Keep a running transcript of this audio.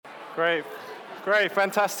Great, great,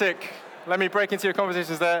 fantastic. Let me break into your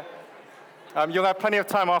conversations there. You'll have plenty of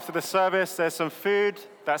time after the service. There's some food.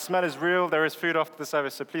 That smell is real. There is food after the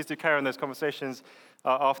service, so please do carry on those conversations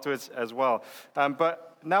afterwards as well.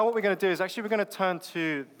 But now what we're going to do is actually we're going to turn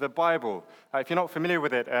to the Bible. If you're not familiar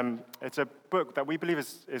with it, it's a book that we believe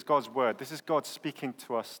is God's Word. This is God speaking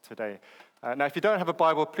to us today. Now, if you don't have a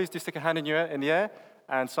Bible, please do stick a hand in the air,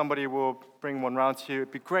 and somebody will bring one round to you.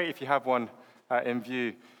 It'd be great if you have one in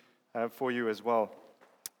view for you as well.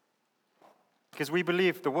 Because we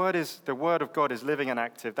believe the Word of God is living and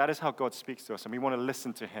active. That is how God speaks to us, and we want to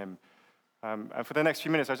listen to Him. And for the next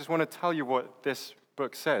few minutes, I just want to tell you what this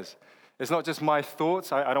book says. It's not just my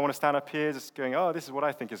thoughts. I don't want to stand up here just going, oh, this is what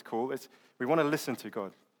I think is cool. We want to listen to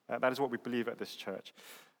God. That is what we believe at this church.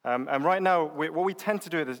 And right now, what we tend to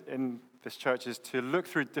do in this church is to look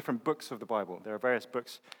through different books of the Bible. There are various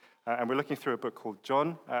books, and we're looking through a book called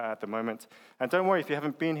John at the moment. And don't worry, if you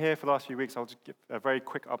haven't been here for the last few weeks, I'll just give a very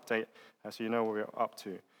quick update so you know what we're up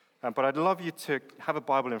to. But I'd love you to have a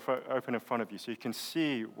Bible open in front of you so you can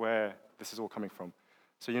see where this is all coming from.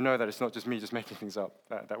 So you know that it's not just me just making things up,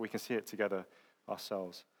 that we can see it together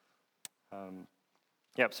ourselves.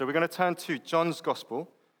 So we're going to turn to John's Gospel.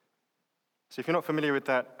 So if you're not familiar with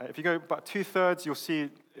that, if you go about 2/3, you'll see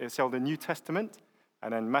it's called the New Testament,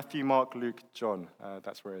 and then Matthew, Mark, Luke, John.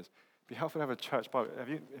 That's where it is. It'd be helpful to have a church Bible. Have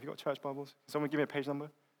you got church Bibles? Can someone give me a page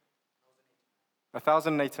number?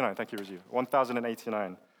 1089. Thank you, Rajiv.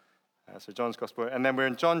 1089. So John's Gospel. And then we're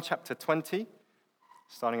in John chapter 20,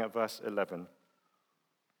 starting at verse 11.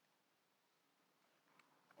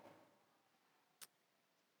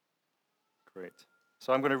 Great.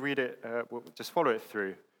 So I'm going to read it. We'll just follow it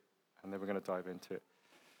through, and then we're going to dive into it.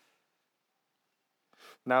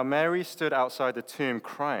 Now Mary stood outside the tomb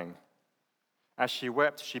crying. As she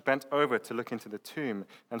wept, she bent over to look into the tomb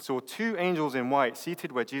and saw two angels in white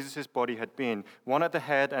seated where Jesus' body had been, one at the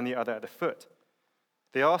head and the other at the foot.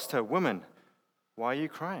 They asked her, "Woman, why are you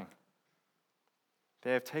crying?"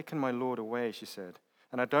 "They have taken my Lord away," she said,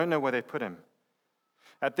 "and I don't know where they put him."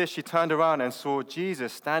 At this, she turned around and saw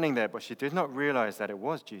Jesus standing there, but she did not realize that it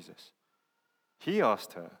was Jesus. He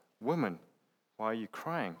asked her, "Woman, why are you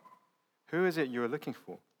crying? Who is it you are looking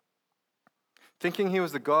for?" Thinking he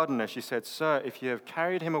was the gardener, she said, "Sir, if you have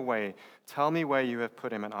carried him away, tell me where you have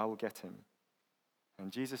put him, and I will get him."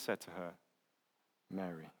 And Jesus said to her,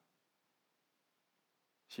 "Mary."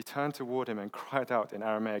 She turned toward him and cried out in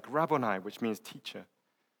Aramaic, "Rabboni," which means teacher.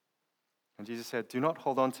 And Jesus said, "Do not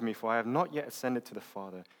hold on to me, for I have not yet ascended to the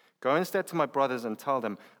Father. Go instead to my brothers and tell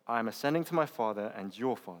them, I am ascending to my Father and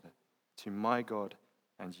your Father, to my God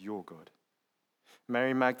and your God."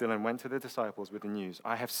 Mary Magdalene went to the disciples with the news,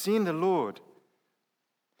 "I have seen the Lord."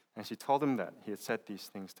 And she told them that he had said these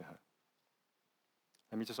things to her.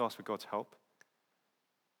 Let me just ask for God's help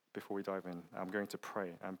before we dive in. I'm going to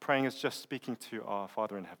pray. And praying is just speaking to our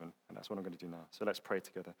Father in heaven, and that's what I'm going to do now. So let's pray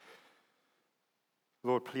together.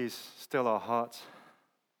 Lord, please still our hearts.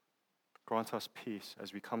 Grant us peace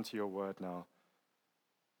as we come to your word now.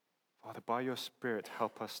 Father, by your Spirit,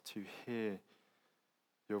 help us to hear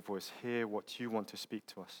your voice, hear what you want to speak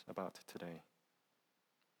to us about today.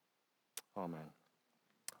 Amen.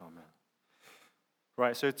 Amen.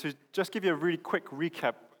 Right, so to just give you a really quick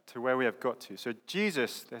recap to where we have got to. So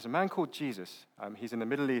Jesus, there's a man called Jesus. He's in the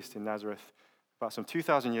Middle East in Nazareth about some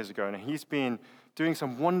 2,000 years ago, and he's been doing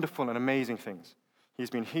some wonderful and amazing things. He's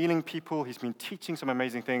been healing people. He's been teaching some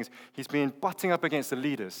amazing things. He's been butting up against the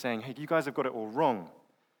leaders, saying, "Hey, you guys have got it all wrong."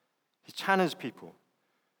 He challenged people.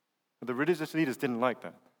 But the religious leaders didn't like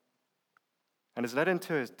that. And it's led him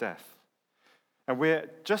to his death. And we're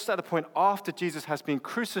just at the point after Jesus has been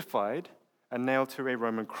crucified and nailed to a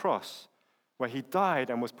Roman cross, where he died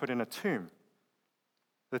and was put in a tomb.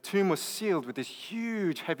 The tomb was sealed with this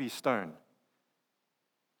huge, heavy stone.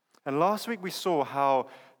 And last week we saw how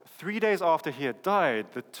 3 days after he had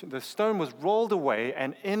died, the stone was rolled away,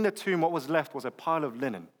 and in the tomb what was left was a pile of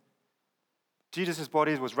linen. Jesus'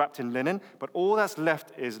 body was wrapped in linen, but all that's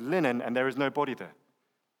left is linen, and there is no body there.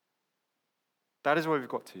 That is where we've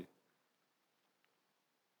got to.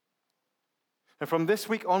 And from this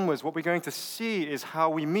week onwards, what we're going to see is how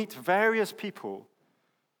we meet various people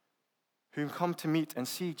who come to meet and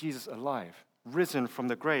see Jesus alive, risen from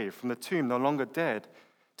the grave, from the tomb, no longer dead,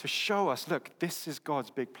 to show us, look, this is God's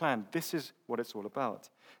big plan. This is what it's all about.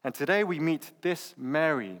 And today we meet this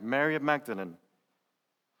Mary of Magdalene.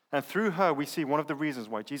 And through her, we see one of the reasons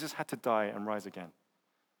why Jesus had to die and rise again.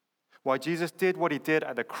 Why Jesus did what he did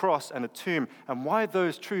at the cross and the tomb, and why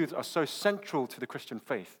those truths are so central to the Christian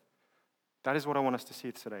faith. That is what I want us to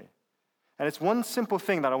see today. And it's one simple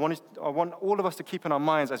thing that I want all of us to keep in our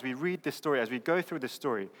minds as we read this story, as we go through this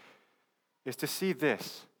story. is to see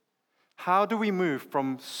this. How do we move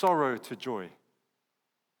from sorrow to joy?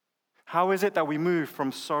 How is it that we move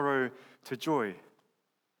from sorrow to joy?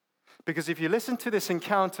 Because if you listen to this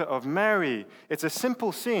encounter of Mary, it's a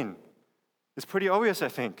simple scene. It's pretty obvious, I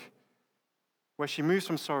think, where she moves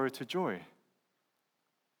from sorrow to joy.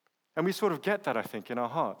 And we sort of get that, I think, in our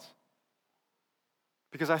hearts.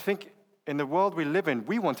 Because I think in the world we live in,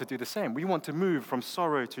 we want to do the same. We want to move from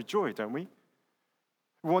sorrow to joy, don't we?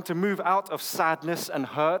 We want to move out of sadness and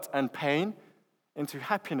hurt and pain into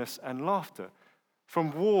happiness and laughter.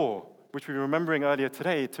 From war, which we were remembering earlier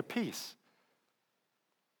today, to peace.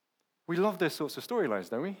 We love those sorts of storylines,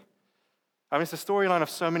 don't we? I mean, it's the storyline of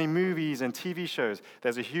so many movies and TV shows.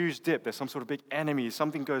 There's a huge dip, there's some sort of big enemy,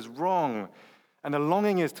 something goes wrong, and the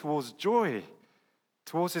longing is towards joy,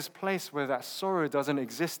 towards this place where that sorrow doesn't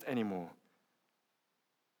exist anymore.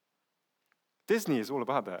 Disney is all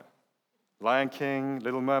about that. Lion King,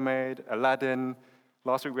 Little Mermaid, Aladdin.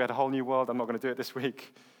 Last week we had A Whole New World. I'm not going to do it this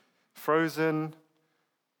week. Frozen.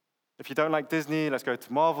 If you don't like Disney, let's go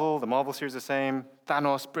to Marvel. The Marvel series is the same.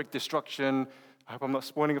 Thanos, Brick Destruction. I hope I'm not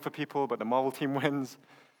spoiling it for people, but the Marvel team wins.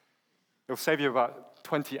 It'll save you about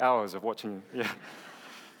 20 hours of watching. Yeah.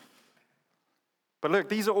 But look,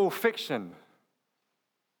 these are all fiction.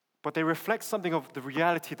 But they reflect something of the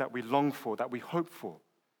reality that we long for, that we hope for.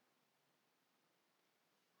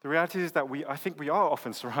 The reality is that I think we are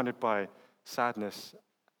often surrounded by sadness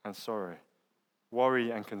and sorrow, worry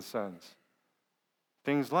and concerns.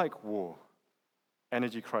 Things like war,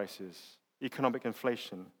 energy crisis, economic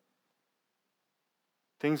inflation.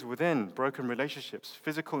 Things within, broken relationships,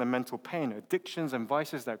 physical and mental pain, addictions and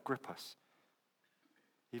vices that grip us,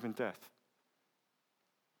 even death.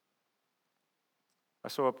 I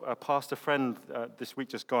saw a pastor friend this week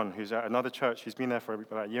just gone who's at another church. He's been there for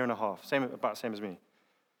about a year and a half, about the same as me.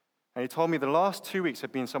 And he told me the last 2 weeks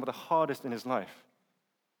had been some of the hardest in his life.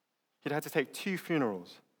 He'd had to take 2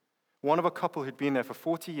 funerals. One of a couple who'd been there for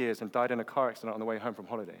 40 years and died in a car accident on the way home from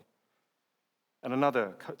holiday. And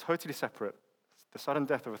another, totally separate, the sudden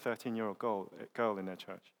death of a 13-year-old girl in their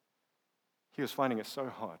church. He was finding it so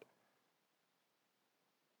hard.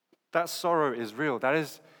 That sorrow is real. That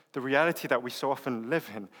is the reality that we so often live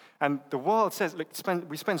in. And the world says, look,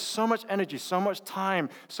 we spend so much energy, so much time,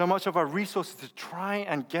 so much of our resources to try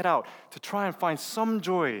and get out, to try and find some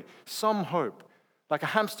joy, some hope. Like a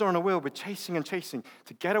hamster on a wheel, we're chasing and chasing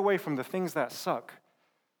to get away from the things that suck,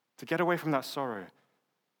 to get away from that sorrow.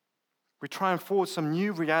 We try and forge some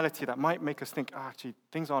new reality that might make us think, actually,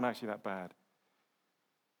 things aren't actually that bad.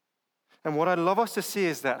 And what I'd love us to see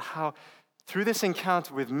is that how, through this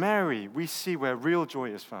encounter with Mary, we see where real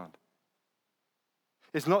joy is found.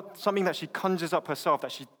 It's not something that she conjures up herself,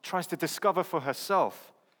 that she tries to discover for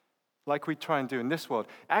herself, like we try and do in this world.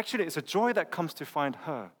 Actually, it's a joy that comes to find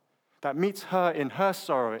her, that meets her in her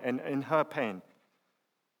sorrow and in her pain.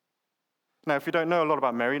 Now, if you don't know a lot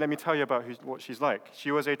about Mary, let me tell you about what she's like. She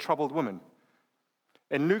was a troubled woman.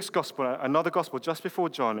 In Luke's gospel, another gospel just before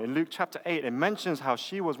John, in Luke chapter 8, it mentions how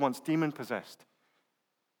she was once demon-possessed.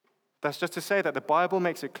 That's just to say that the Bible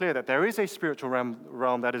makes it clear that there is a spiritual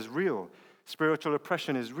realm that is real. Spiritual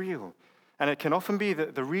oppression is real. And it can often be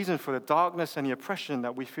the reason for the darkness and the oppression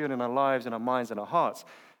that we feel in our lives, in our minds, and our hearts.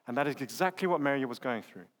 And that is exactly what Mary was going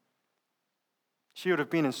through. She would have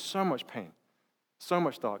been in so much pain, so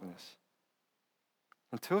much darkness,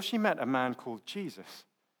 until she met a man called Jesus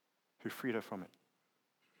who freed her from it,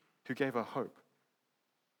 who gave her hope.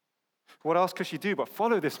 What else could she do but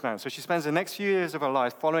follow this man? So she spends the next few years of her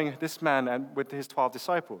life following this man and with his 12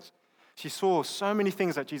 disciples. She saw so many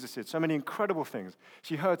things that Jesus did, so many incredible things.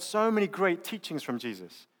 She heard so many great teachings from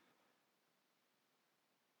Jesus.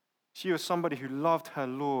 She was somebody who loved her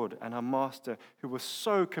Lord and her Master, who was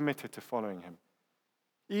so committed to following him.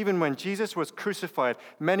 Even when Jesus was crucified,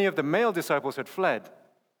 many of the male disciples had fled.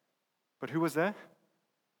 But who was there?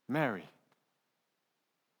 Mary.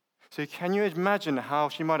 So can you imagine how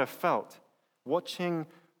she might have felt watching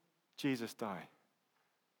Jesus die?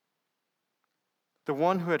 The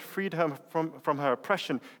one who had freed her from her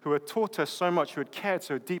oppression, who had taught her so much, who had cared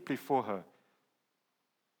so deeply for her.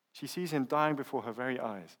 She sees him dying before her very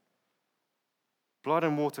eyes. Blood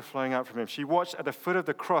and water flowing out from him. She watched at the foot of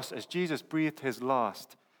the cross as Jesus breathed his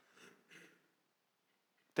last.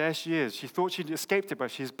 There she is. She thought she'd escaped it,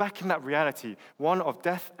 but she's back in that reality, one of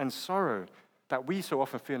death and sorrow that we so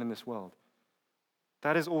often feel in this world.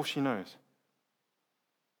 That is all she knows.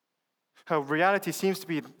 Her reality seems to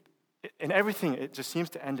be, in everything, it just seems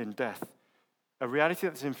to end in death. A reality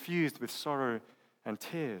that's infused with sorrow and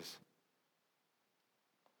tears.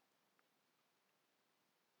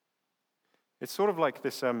 It's sort of like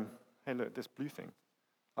this, hey look, this blue thing.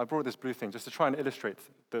 I brought this blue thing just to try and illustrate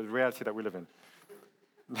the reality that we live in.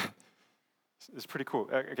 It's pretty cool.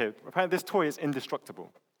 Okay, apparently this toy is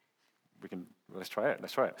indestructible. Let's try it.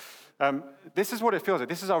 This is what it feels like.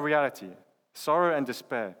 This is our reality, sorrow and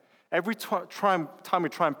despair. Every time we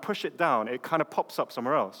try and push it down, it kind of pops up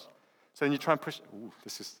somewhere else. So then you try and push,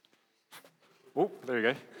 there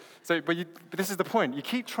you go. But this is the point. You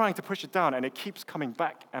keep trying to push it down, and it keeps coming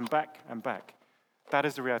back and back and back. That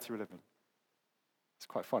is the reality we live in. It's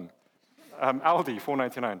quite fun. Aldi,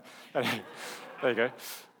 $4.99. Anyway, there you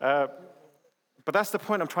go. But that's the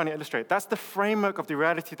point I'm trying to illustrate. That's the framework of the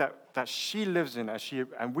reality that she lives in,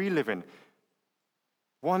 and we live in.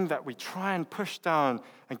 One that we try and push down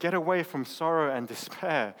and get away from sorrow and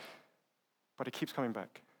despair, but it keeps coming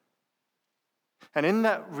back. And in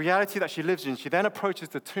that reality that she lives in, she then approaches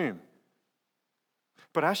the tomb.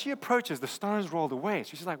 But as she approaches, the stone's rolled away. So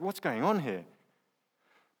she's like, what's going on here?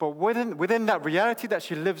 But within that reality that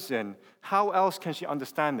she lives in, how else can she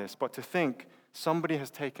understand this but to think somebody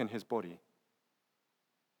has taken his body?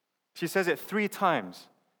 She says it 3 times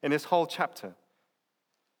in this whole chapter.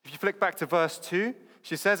 If you flick back to verse 2,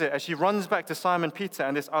 she says it as she runs back to Simon Peter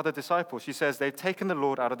and this other disciple. She says, they've taken the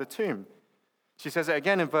Lord out of the tomb. She says it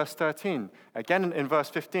again in verse 13, again in verse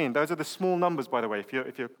 15. Those are the small numbers, by the way, if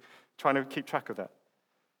you're trying to keep track of that.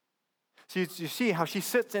 So you see how she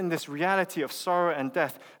sits in this reality of sorrow and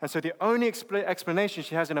death. And so the only explanation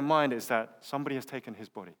she has in her mind is that somebody has taken his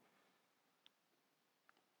body.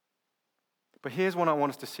 But here's what I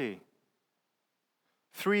want us to see.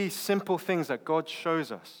 3 simple things that God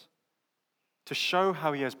shows us to show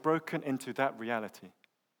how he has broken into that reality,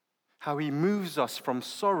 how he moves us from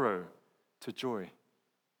sorrow to joy.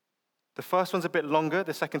 The first one's a bit longer,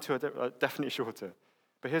 the second 2 are definitely shorter.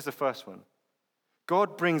 But here's the first one.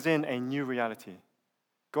 God brings in a new reality.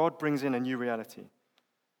 God brings in a new reality.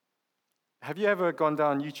 Have you ever gone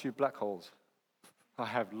down YouTube black holes? I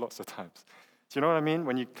have lots of times. Do you know what I mean?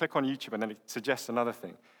 When you click on YouTube and then it suggests another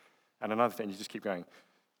thing, and another thing, you just keep going.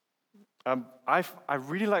 I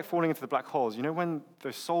really like falling into the black holes. You know when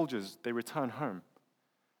the soldiers, they return home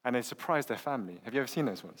and they surprise their family? Have you ever seen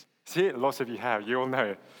those ones? See it? Lots of you have. You all know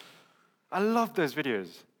it. I love those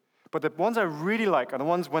videos. But the ones I really like are the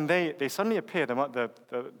ones when they suddenly appear, the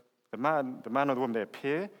man or the woman, they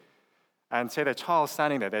appear, and say their child's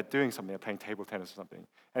standing there, they're doing something, they're playing table tennis or something.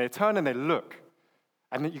 And they turn and they look,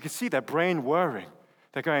 and then you can see their brain whirring.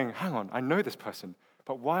 They're going, hang on, I know this person,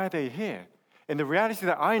 but why are they here? In the reality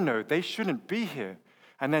that I know, they shouldn't be here.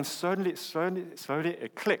 And then slowly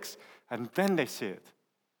it clicks, and then they see it.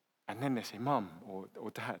 And then they say, Mom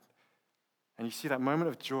or Dad. And you see that moment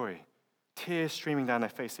of joy, tears streaming down their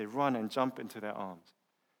face. They run and jump into their arms.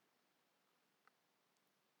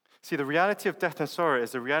 See, the reality of death and sorrow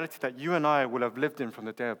is the reality that you and I will have lived in from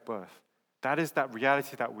the day of birth. That is that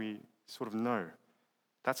reality that we sort of know.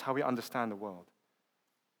 That's how we understand the world.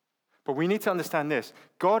 But we need to understand this.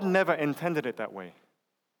 God never intended it that way.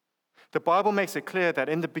 The Bible makes it clear that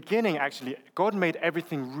in the beginning, actually, God made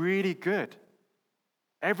everything really good.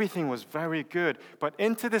 Everything was very good. But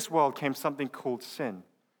into this world came something called sin.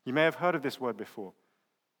 You may have heard of this word before.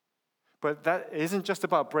 But that isn't just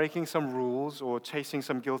about breaking some rules or chasing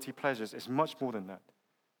some guilty pleasures. It's much more than that.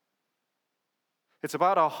 It's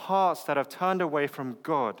about our hearts that have turned away from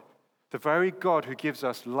God, the very God who gives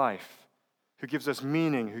us life, who gives us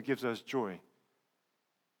meaning, who gives us joy.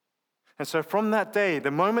 And so from that day,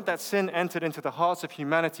 the moment that sin entered into the hearts of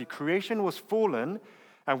humanity, creation was fallen,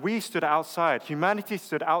 and we stood outside. Humanity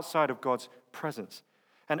stood outside of God's presence.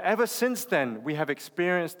 And ever since then, we have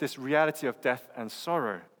experienced this reality of death and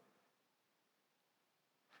sorrow.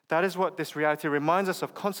 That is what this reality reminds us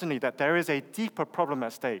of constantly, that there is a deeper problem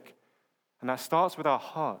at stake. And that starts with our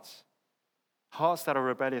hearts. Hearts that are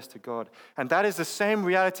rebellious to God. And that is the same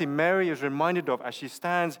reality Mary is reminded of as she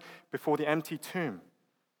stands before the empty tomb.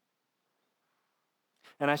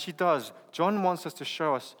 And as she does, John wants us to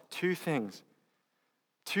show us 2 things.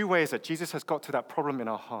 2 ways that Jesus has got to that problem in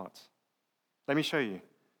our hearts. Let me show you.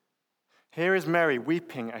 Here is Mary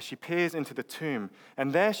weeping as she peers into the tomb.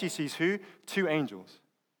 And there she sees who? 2 angels.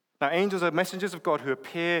 Now, angels are messengers of God who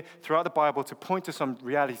appear throughout the Bible to point to some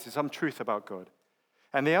reality, to some truth about God.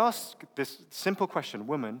 And they ask this simple question,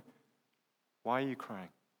 woman, why are you crying?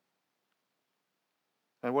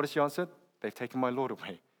 And what does she answer? They've taken my Lord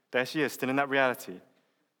away. There she is, still in that reality.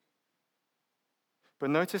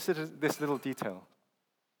 But notice this little detail.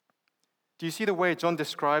 Do you see the way John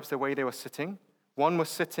describes the way they were sitting? One was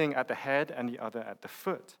sitting at the head and the other at the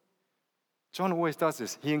foot. John always does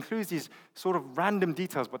this. He includes these sort of random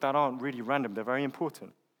details, but that aren't really random. They're very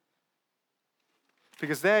important.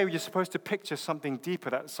 Because there you're supposed to picture something deeper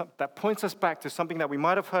that points us back to something that we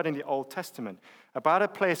might have heard in the Old Testament about a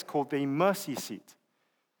place called the mercy seat.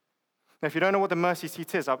 Now, if you don't know what the mercy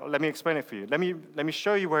seat is, let me explain it for you. Let me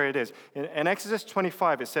show you where it is. In Exodus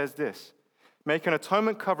 25, it says this: make an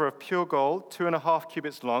atonement cover of pure gold, 2.5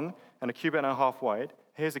 cubits long and 1.5 cubits wide.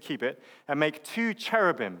 Here's the cubit. And make 2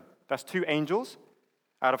 cherubim, that's 2 angels,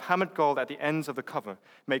 out of hammered gold at the ends of the cover.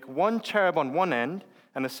 Make 1 cherub on one end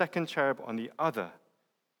and the second cherub on the other.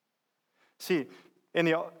 See, in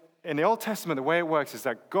the Old Testament, the way it works is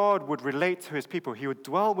that God would relate to his people. He would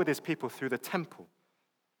dwell with his people through the temple.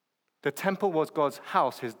 The temple was God's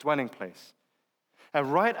house, his dwelling place.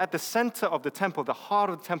 And right at the center of the temple, the heart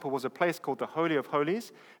of the temple, was a place called the Holy of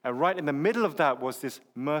Holies. And right in the middle of that was this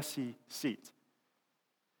mercy seat.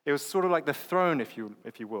 It was sort of like the throne, if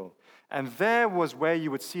you will. And there was where you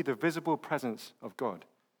would see the visible presence of God.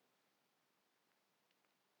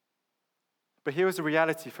 But here was the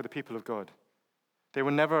reality for the people of God. They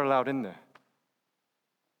were never allowed in there.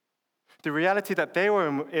 The reality that they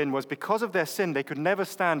were in was because of their sin, they could never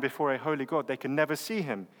stand before a holy God. They could never see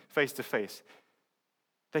him face to face.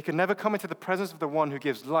 They could never come into the presence of the one who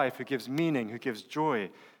gives life, who gives meaning, who gives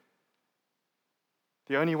joy.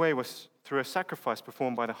 The only way was through a sacrifice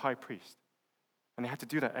performed by the high priest. And they had to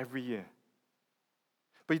do that every year.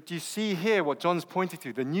 But do you see here what John's pointing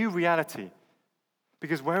to? The new reality.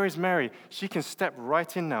 Because where is Mary? She can step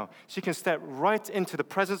right in now. She can step right into the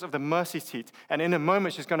presence of the mercy seat. And in a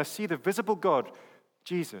moment, she's going to see the visible God,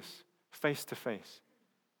 Jesus, face to face.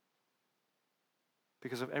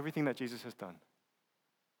 Because of everything that Jesus has done.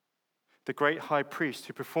 The great high priest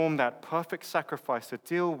who performed that perfect sacrifice to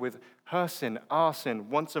deal with her sin, our sin,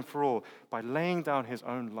 once and for all, by laying down his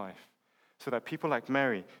own life. So that people like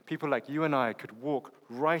Mary, people like you and I, could walk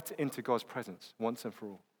right into God's presence once and for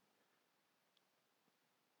all.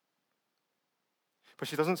 But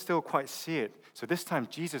she doesn't still quite see it. So this time,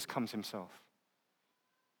 Jesus comes himself.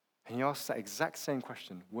 And he asks that exact same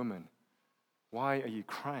question: woman, why are you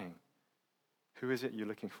crying? Who is it you're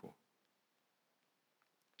looking for?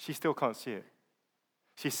 She still can't see it.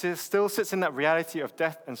 She still sits in that reality of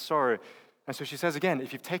death and sorrow. And so she says again,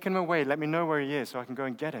 if you've taken him away, let me know where he is so I can go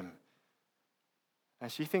and get him.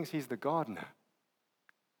 And she thinks he's the gardener.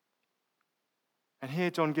 And here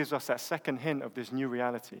John gives us that second hint of this new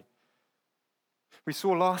reality. We saw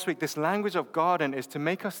last week this language of garden is to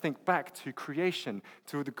make us think back to creation,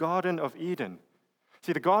 to the Garden of Eden.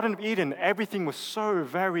 See, the Garden of Eden, everything was so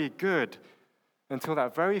very good until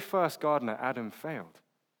that very first gardener, Adam, failed.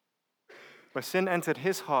 Where sin entered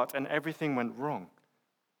his heart and everything went wrong.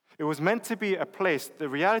 It was meant to be a place, the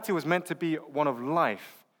reality was meant to be one of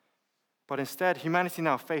life. But instead, humanity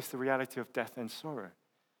now faced the reality of death and sorrow.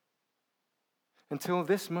 Until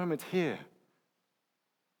this moment here.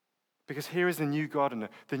 Because here is the new gardener,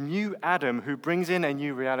 the new Adam who brings in a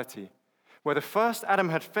new reality. Where the first Adam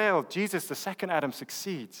had failed, Jesus, the second Adam,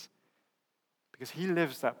 succeeds. Because he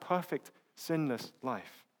lives that perfect, sinless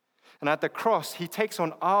life. And at the cross, he takes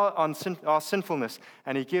on our sinfulness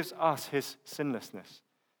and he gives us his sinlessness.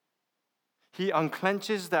 He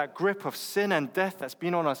unclenches that grip of sin and death that's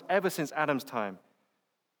been on us ever since Adam's time.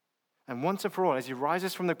 And once and for all, as he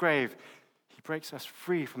rises from the grave, he breaks us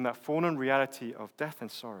free from that fallen reality of death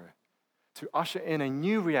and sorrow to usher in a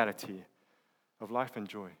new reality of life and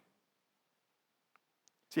joy.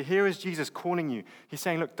 See, here is Jesus calling you. He's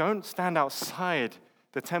saying, look, don't stand outside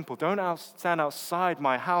the temple. Don't stand outside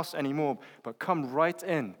my house anymore, but come right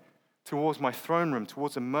in towards my throne room,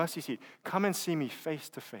 towards the mercy seat. Come and see me face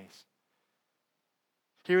to face.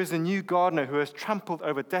 Here is the new gardener who has trampled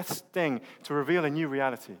over death's sting to reveal a new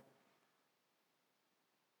reality.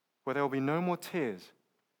 Where there will be no more tears,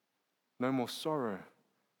 no more sorrow,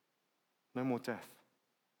 no more death.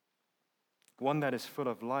 One that is full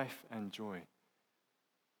of life and joy.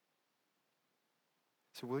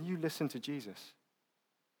 So will you listen to Jesus?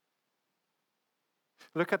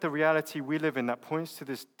 Look at the reality we live in that points to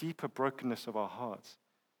this deeper brokenness of our hearts,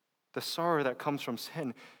 the sorrow that comes from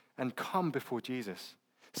sin, and come before Jesus.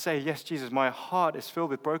 Say, yes, Jesus, my heart is filled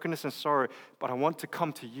with brokenness and sorrow, but I want to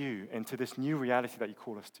come to you and to this new reality that you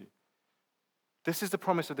call us to. This is the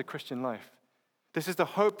promise of the Christian life. This is the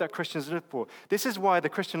hope that Christians live for. This is why the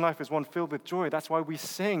Christian life is one filled with joy. That's why we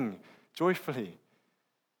sing joyfully.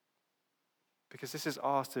 Because this is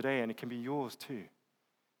ours today and it can be yours too.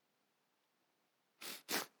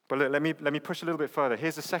 But look, let me push a little bit further.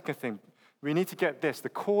 Here's the second thing. We need to get this. The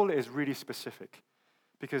call is really specific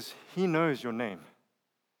because he knows your name.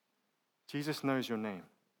 Jesus knows your name.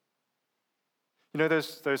 You know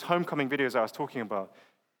those homecoming videos I was talking about?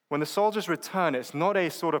 When the soldiers return, it's not a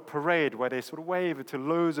sort of parade where they sort of wave to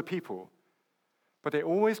loads of people. But they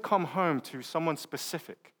always come home to someone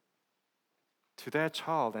specific, to their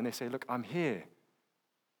child, and they say, look, I'm here.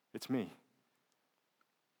 It's me.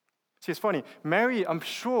 See, it's funny. Mary, I'm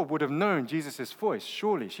sure, would have known Jesus' voice,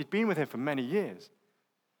 surely. She'd been with him for many years.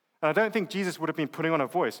 And I don't think Jesus would have been putting on a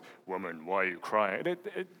voice, woman, why are you crying?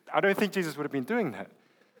 I don't think Jesus would have been doing that.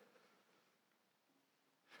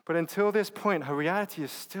 But until this point, her reality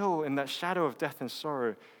is still in that shadow of death and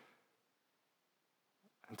sorrow,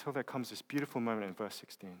 until there comes this beautiful moment in verse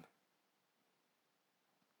 16.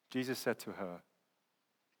 Jesus said to her,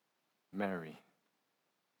 Mary.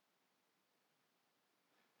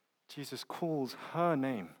 Jesus calls her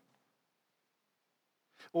name.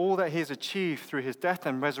 All that he has achieved through his death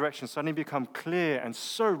and resurrection suddenly become clear and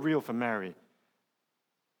so real for Mary.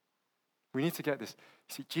 We need to get this.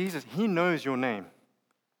 You see, Jesus, he knows your name.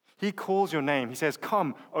 He calls your name. He says,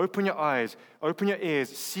 come, open your eyes, open your ears,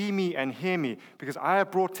 see me and hear me, because I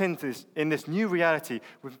have brought in this new reality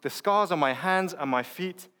with the scars on my hands and my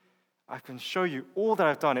feet. I can show you all that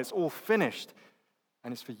I've done. It's all finished,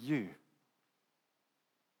 and it's for you.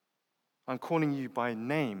 I'm calling you by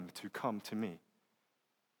name to come to me.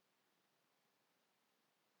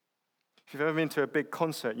 If you've ever been to a big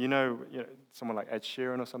concert, you know someone like Ed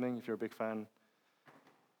Sheeran or something, if you're a big fan.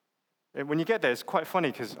 When you get there, it's quite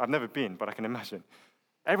funny because I've never been, but I can imagine.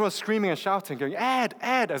 Everyone's screaming and shouting, going, Ed,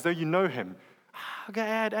 Ed, as though you know him. Okay,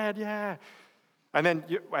 Ed, yeah. And then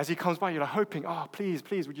as he comes by, you're like hoping, oh, please,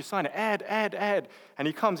 would you sign it? Ed. And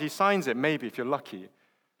he comes, he signs it, maybe, if you're lucky.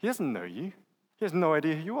 He doesn't know you. He has no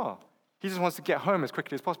idea who you are. He just wants to get home as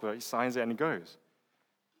quickly as possible. He signs it and he goes.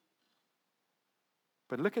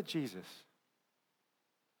 But look at Jesus.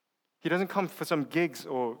 He doesn't come for some gigs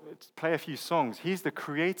or play a few songs. He's the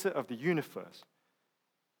creator of the universe.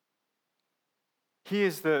 He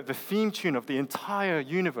is the theme tune of the entire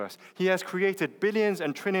universe. He has created billions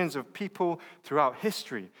and trillions of people throughout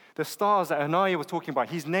history. The stars that Anaya was talking about,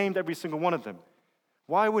 he's named every single one of them.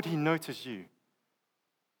 Why would he notice you?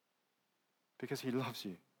 Because he loves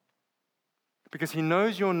you. Because he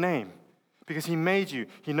knows your name. Because he made you.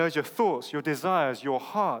 He knows your thoughts, your desires, your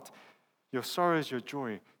heart, your sorrows, your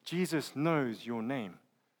joy. Jesus knows your name.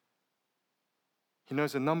 He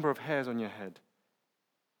knows the number of hairs on your head.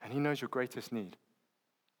 And he knows your greatest need.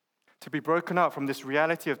 To be broken up from this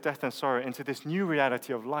reality of death and sorrow into this new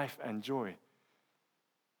reality of life and joy.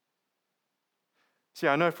 See,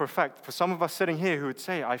 I know for a fact, for some of us sitting here who would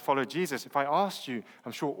say, I follow Jesus, if I asked you,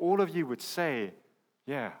 I'm sure all of you would say,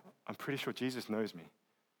 yeah, I'm pretty sure Jesus knows me.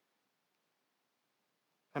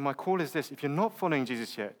 And my call is this: if you're not following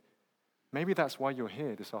Jesus yet, maybe that's why you're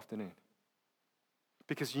here this afternoon.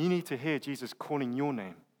 Because you need to hear Jesus calling your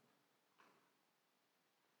name.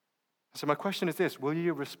 So my question is this: will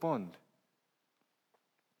you respond?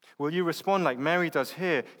 Will you respond like Mary does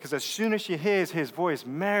here? Because as soon as she hears his voice,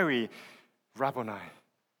 Mary, Rabboni,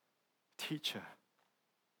 teacher,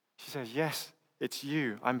 she says, yes, it's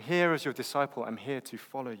you. I'm here as your disciple. I'm here to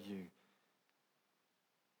follow you.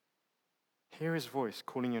 Hear his voice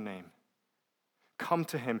calling your name. Come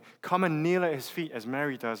to him. Come and kneel at his feet as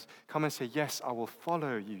Mary does. Come and say, yes, I will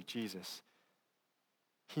follow you, Jesus.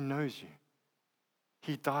 He knows you.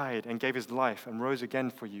 He died and gave his life and rose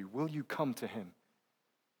again for you. Will you come to him?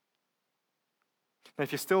 Now,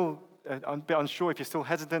 if you're still a bit unsure, if you're still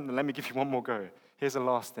hesitant, then let me give you one more go. Here's the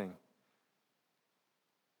last thing.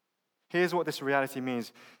 Here's what this reality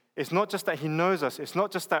means. It's not just that he knows us. It's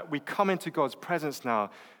not just that we come into God's presence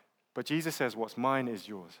now. But Jesus says, what's mine is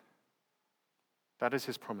yours. That is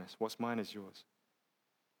his promise. What's mine is yours.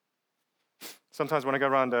 Sometimes when I go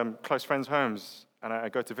around close friends' homes and I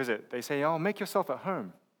go to visit, they say, oh, make yourself at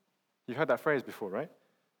home. You've heard that phrase before, right?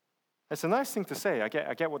 It's a nice thing to say. I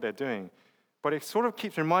get what they're doing. But it sort of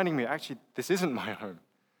keeps reminding me, actually, this isn't my home.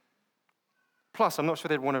 Plus, I'm not sure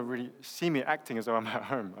they'd want to really see me acting as though I'm at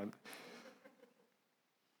home.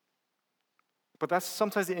 But that's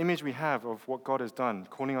sometimes the image we have of what God has done,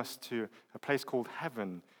 calling us to a place called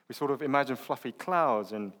heaven. We sort of imagine fluffy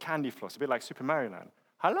clouds and candy floss, a bit like Super Mario Land.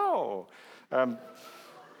 Hello!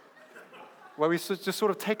 Where we just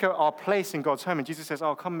sort of take our place in God's home, and Jesus says,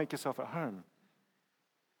 oh, come make yourself at home.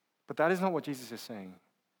 But that is not what Jesus is saying.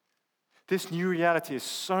 This new reality is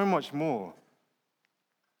so much more.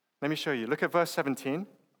 Let me show you. Look at verse 17,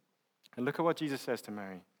 and look at what Jesus says to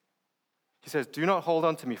Mary. He says, do not hold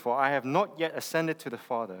on to me, for I have not yet ascended to the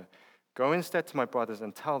Father. Go instead to my brothers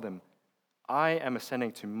and tell them, I am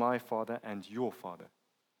ascending to my Father and your Father,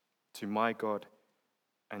 to my God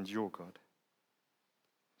and your God.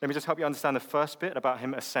 Let me just help you understand the first bit about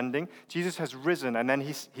him ascending. Jesus has risen, and then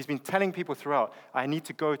he's been telling people throughout, I need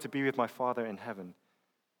to go to be with my Father in heaven.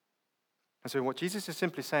 And so what Jesus is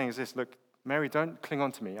simply saying is this: look, Mary, don't cling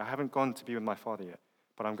on to me. I haven't gone to be with my Father yet,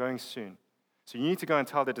 but I'm going soon. So you need to go and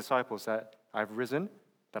tell the disciples that I've risen,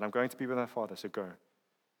 that I'm going to be with my Father, so go.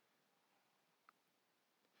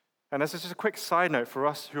 And this is just a quick side note for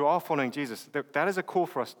us who are following Jesus. That is a call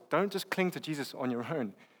for us. Don't just cling to Jesus on your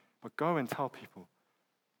own, but go and tell people.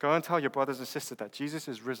 Go and tell your brothers and sisters that Jesus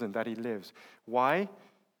is risen, that he lives. Why?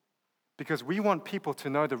 Because we want people to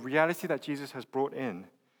know the reality that Jesus has brought in,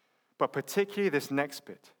 but particularly this next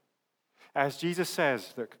bit. As Jesus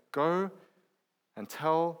says, look, go and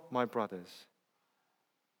tell my brothers,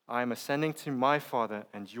 I am ascending to my Father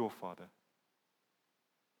and your Father,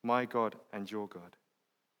 my God and your God.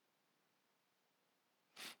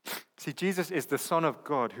 See, Jesus is the Son of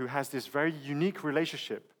God who has this very unique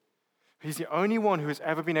relationship. He's the only one who has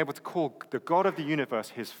ever been able to call the God of the universe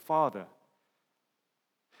his Father.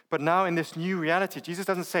 But now in this new reality, Jesus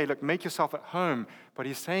doesn't say, look, make yourself at home, but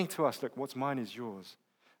he's saying to us, look, what's mine is yours.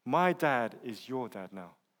 My dad is your dad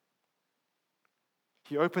now.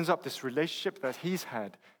 He opens up this relationship that he's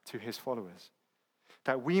had to his followers,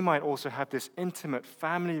 that we might also have this intimate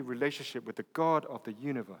family relationship with the God of the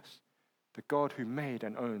universe, the God who made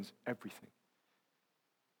and owns everything.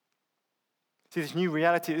 See, this new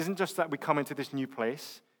reality isn't just that we come into this new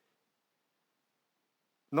place,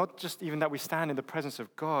 not just even that we stand in the presence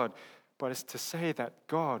of God, but it's to say that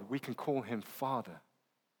God, we can call him Father.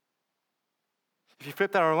 If you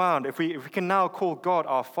flip that around, if we can now call God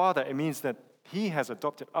our Father, it means that he has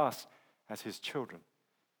adopted us as his children,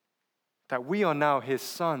 that we are now his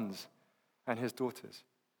sons and his daughters.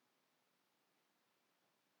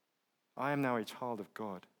 I am now a child of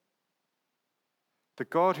God. The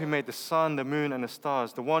God who made the sun, the moon, and the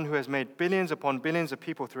stars, the one who has made billions upon billions of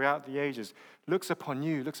people throughout the ages, looks upon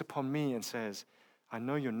you, looks upon me, and says, I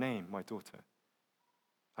know your name, my daughter.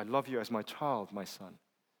 I love you as my child, my son.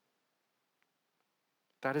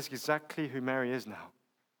 That is exactly who Mary is now,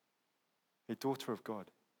 a daughter of God.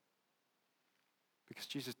 Because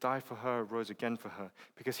Jesus died for her, rose again for her,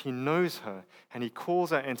 because he knows her, and he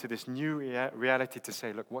calls her into this new reality to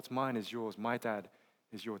say, look, what's mine is yours. My dad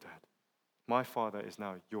is your dad. My Father is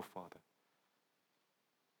now your Father.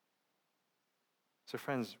 So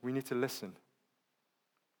friends, we need to listen.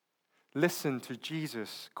 Listen to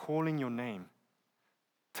Jesus calling your name,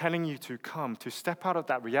 telling you to come, to step out of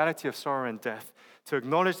that reality of sorrow and death, to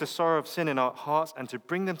acknowledge the sorrow of sin in our hearts and to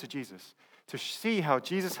bring them to Jesus, to see how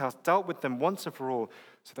Jesus has dealt with them once and for all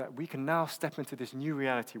so that we can now step into this new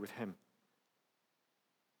reality with him.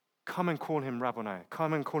 Come and call him Rabboni.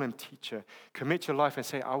 Come and call him teacher. Commit your life and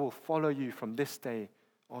say, I will follow you from this day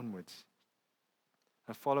onwards.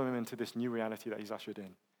 And follow him into this new reality that he's ushered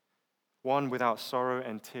in. One without sorrow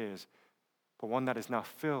and tears, but one that is now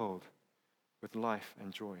filled with life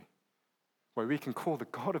and joy, where we can call the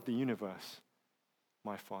God of the universe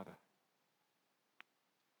my Father.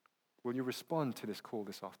 Will you respond to this call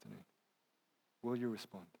this afternoon? Will you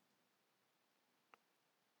respond?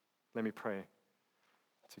 Let me pray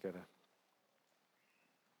together.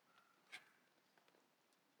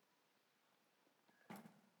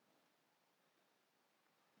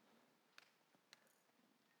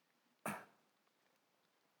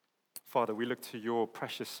 Father, we look to your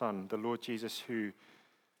precious Son, the Lord Jesus, who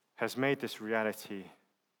has made this reality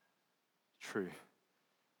true,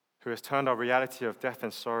 who has turned our reality of death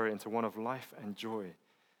and sorrow into one of life and joy.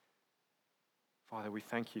 Father, we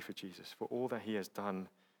thank you for Jesus, for all that he has done,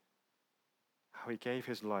 how he gave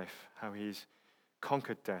his life, how he's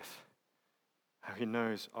conquered death, how he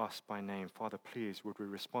knows us by name. Father, please, would we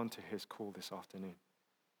respond to his call this afternoon?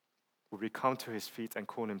 Would we come to his feet and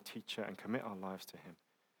call him teacher and commit our lives to him?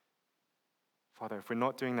 Father, if we're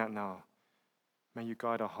not doing that now, may you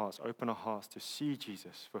guide our hearts, open our hearts to see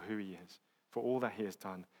Jesus for who he is, for all that he has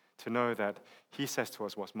done, to know that he says to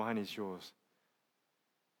us, what's mine is yours,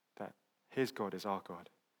 that his God is our God,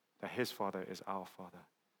 that his Father is our Father.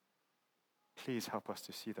 Please help us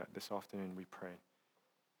to see that this afternoon, we pray.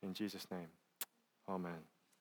 In Jesus' name, amen.